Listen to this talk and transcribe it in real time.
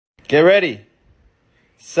Get ready.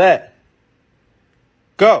 Set.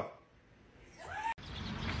 Go.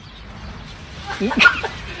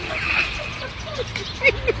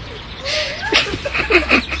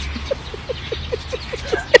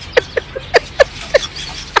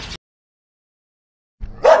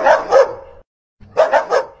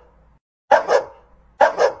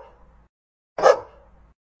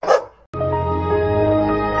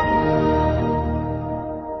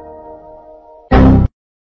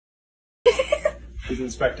 He's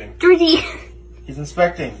inspecting. 3D. He's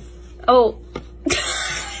inspecting. Oh.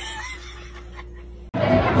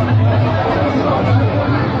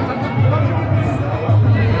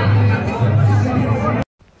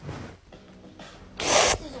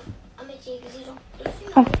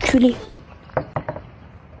 Enculé.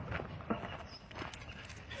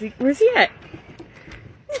 Where's he at?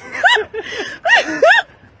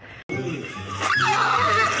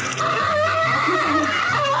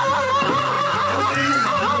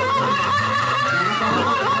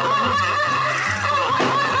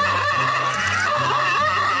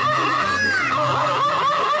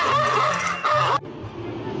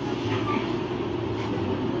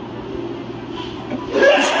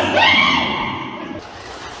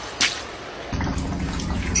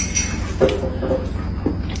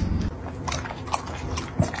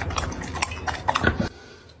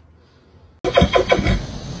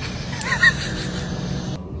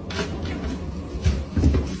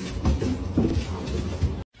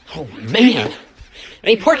 Oh man!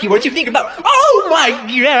 Hey Porky, what you think about? Oh my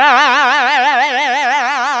god!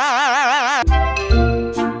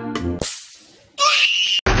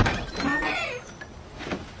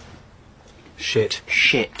 Shit.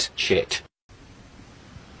 Shit. Shit.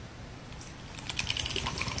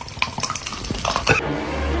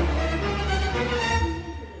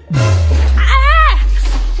 Ah!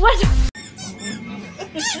 What?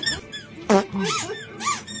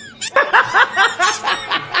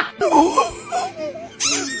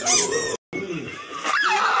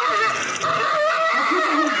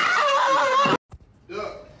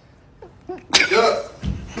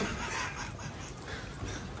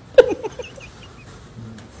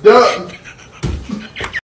 Duck.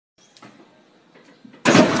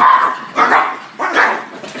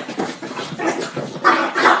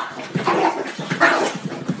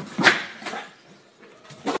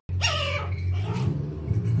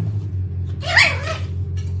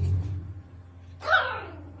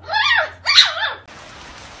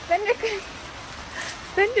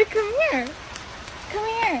 Bender, come here. Come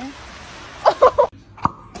here.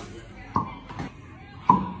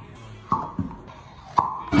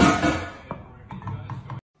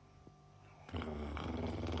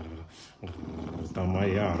 Это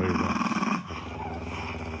моя рыба.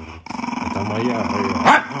 Это моя рыба.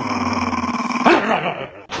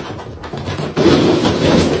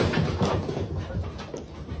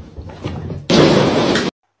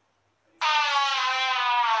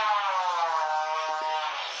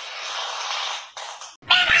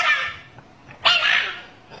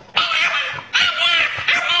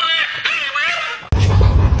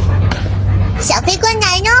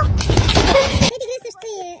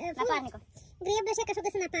 Напарнику. Гребна ще кажу,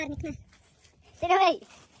 це напарник на. Сергій.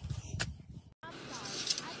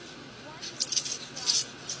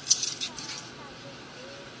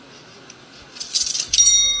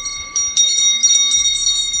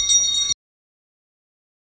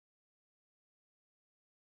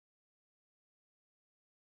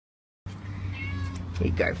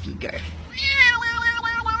 Figure, figure.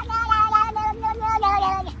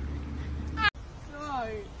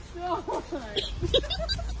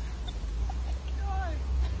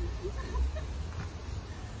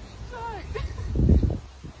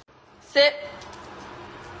 Sit.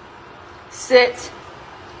 Sit.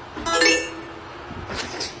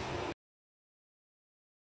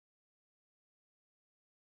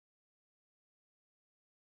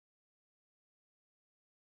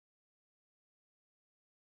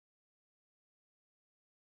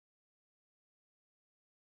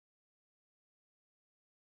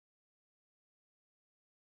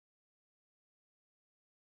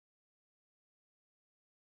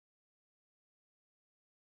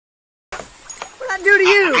 What did I do to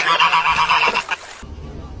you?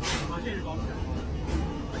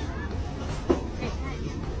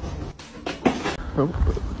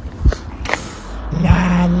 La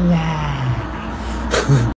la.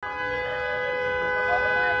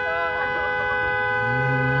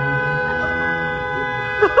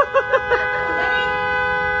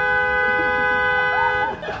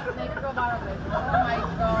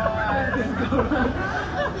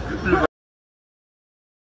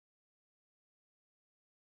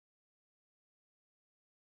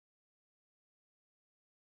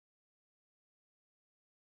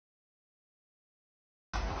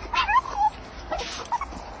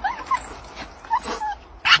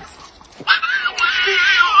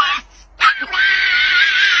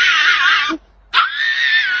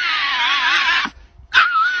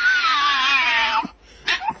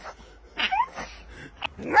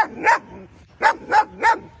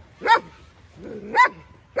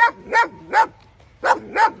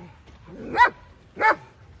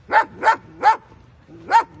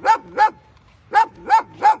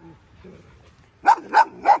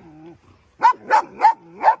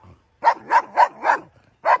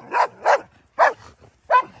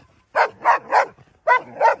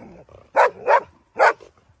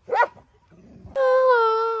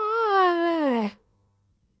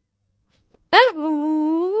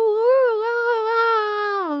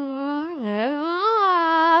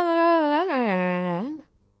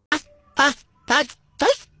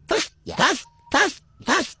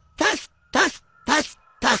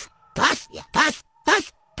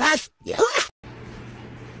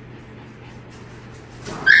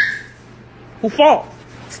 fault.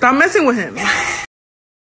 Stop messing with him.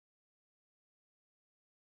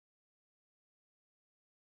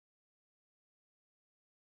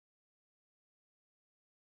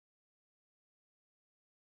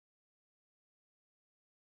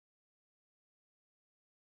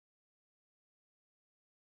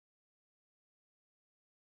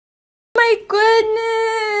 My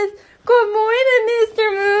goodness! Good morning, Mr.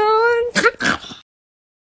 Moon!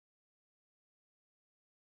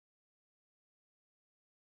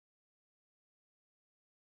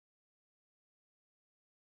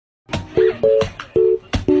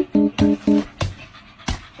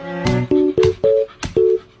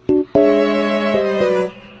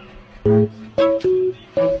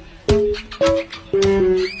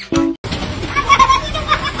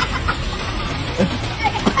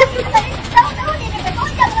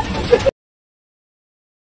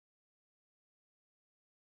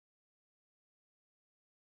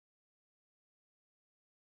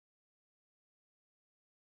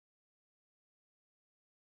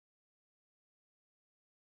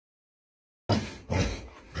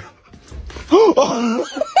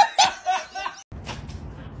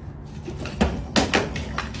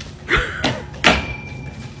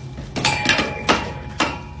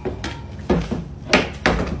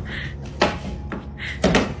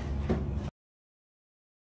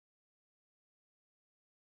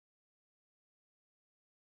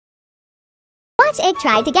 Watch Egg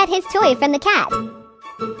try to get his toy from the cat.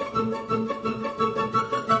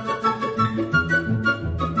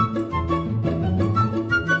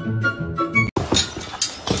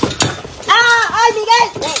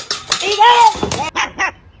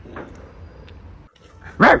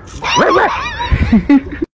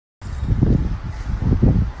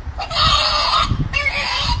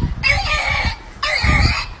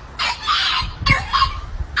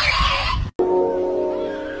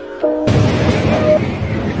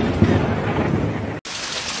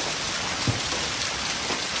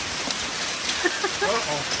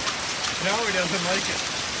 No, he doesn't like it.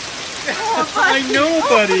 I know,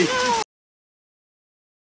 buddy.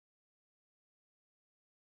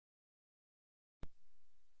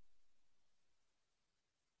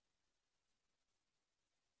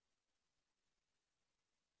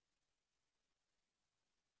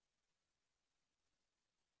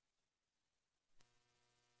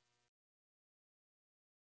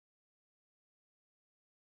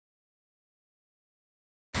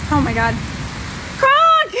 Oh my god.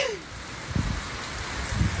 Kronk!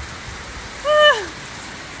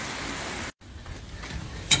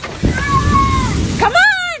 Come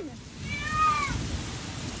on!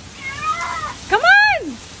 Come on!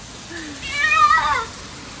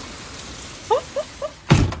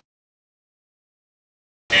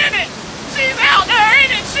 She's out there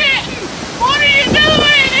in it shit! What are you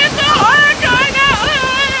doing? It's a hurricane out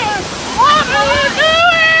there! What are you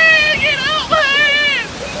doing? Get out there!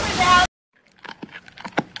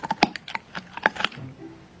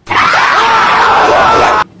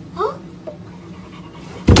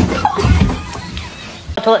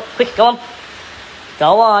 Toilet, quick, go on.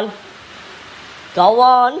 Go on. Go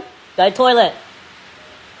on. Go toilet.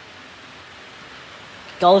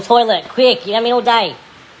 Go toilet, quick. You haven't been all day.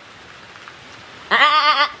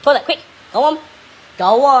 Toilet, quick. Go on.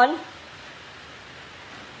 Go on.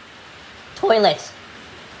 Toilet.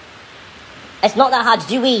 It's not that hard to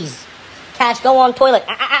do ease. Cash, go on, toilet.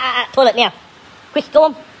 Toilet now. Quick, go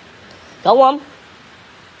on. Go on.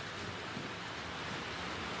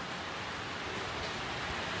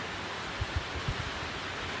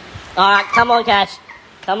 Alright, come on, Cash.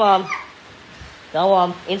 Come on. Go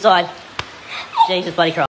on. Inside. Jesus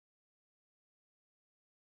bloody Christ.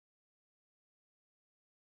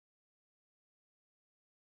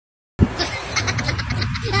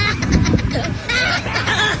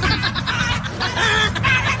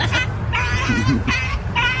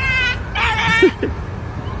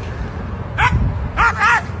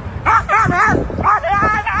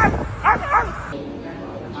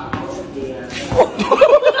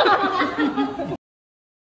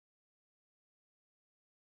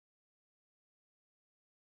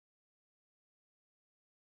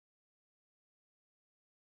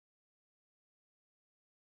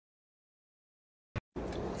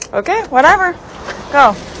 Okay, whatever.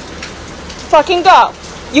 Go. Fucking go.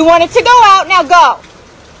 You wanted to go out, now go.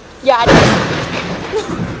 Yeah.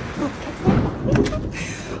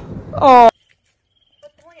 Oh.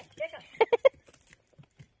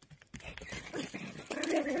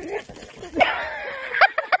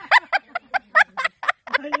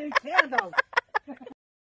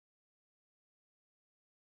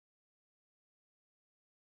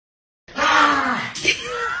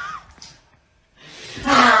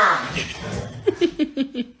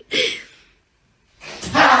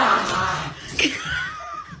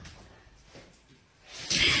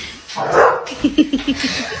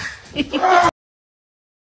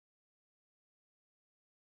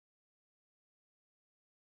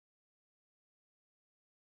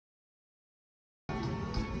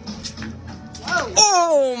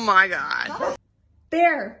 Oh my god.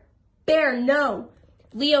 Bear, no.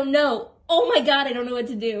 Leo, no. Oh my god, I don't know what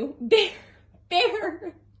to do. Bear.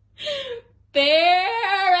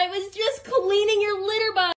 I was just cleaning your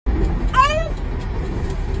litter box.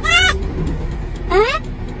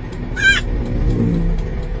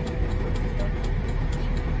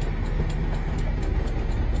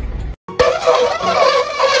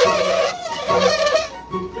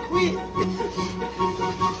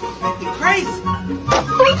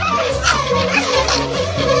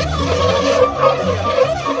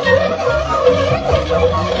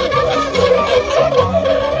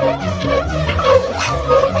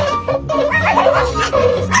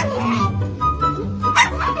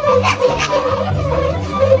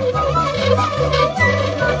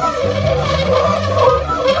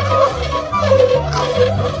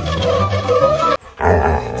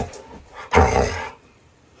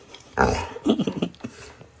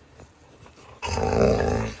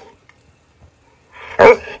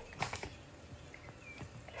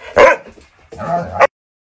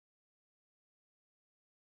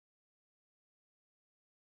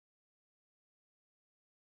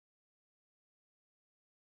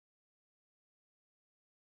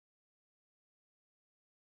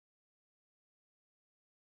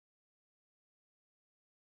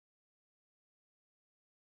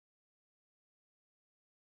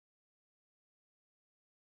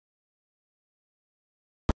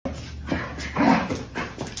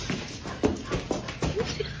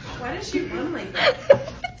 Why does she run like that?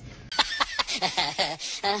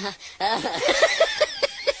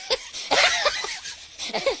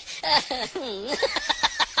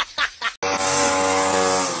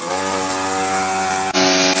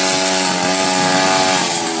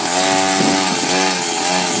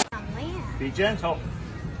 Be gentle.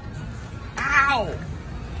 Ow!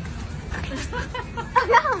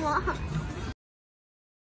 让我。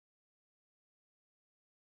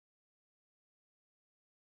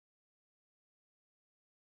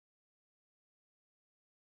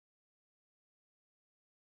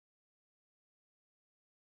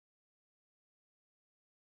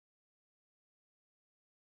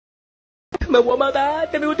我么哒，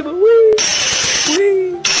对不对？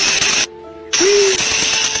喂，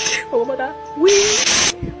我么哒，喂。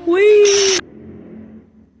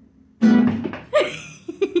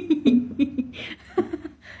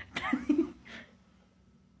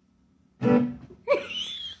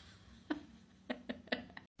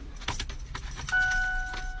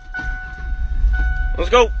Let's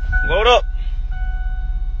go. Load up.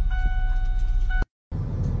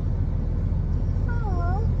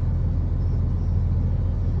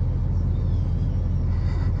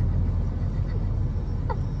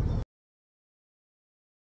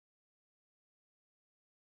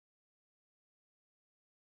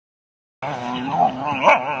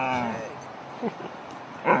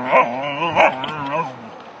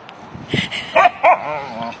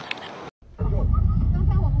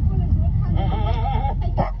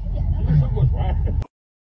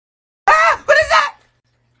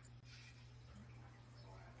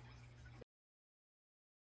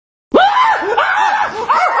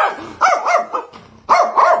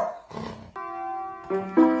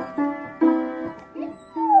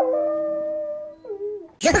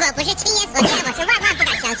如果不是亲眼所见，我是万万不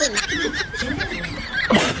敢相信的。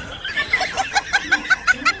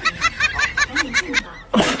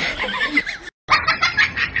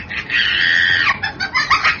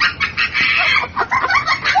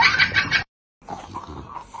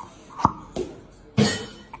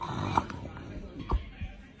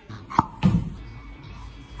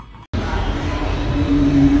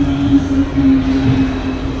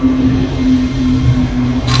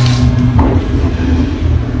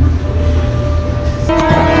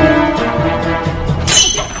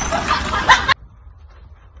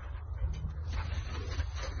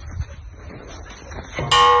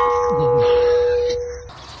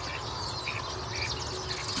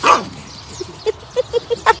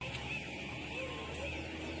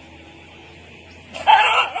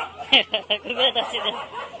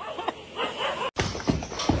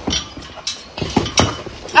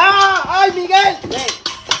¡Ah! ¡Ay, Miguel!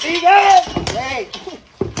 ¡Miguel! ¡Ey!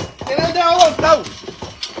 ¡Tienes de aguantado!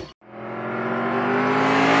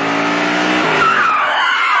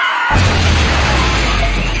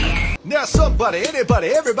 No! Now somebody, anybody,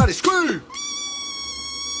 everybody scream!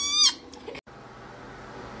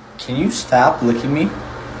 Can you stop licking me?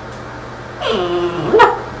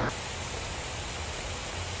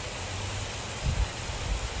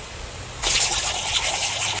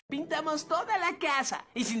 Pintamos toda la casa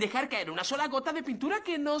y sin dejar caer una sola gota de pintura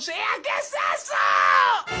que no sea. ¿Qué es eso?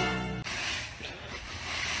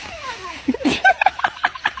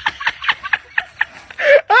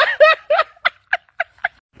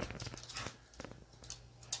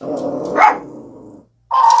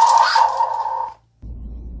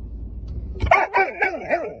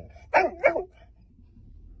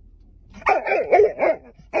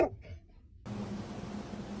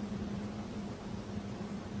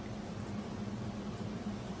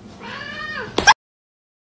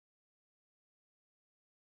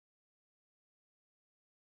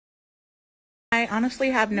 I honestly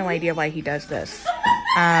have no idea why he does this.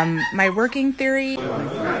 My working theory...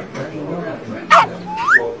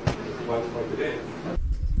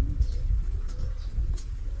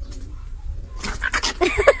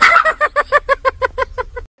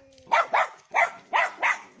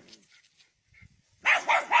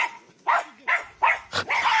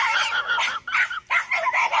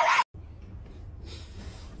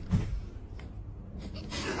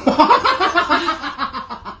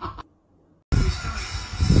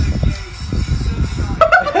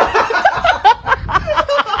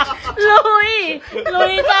 Louis!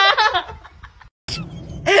 Louis!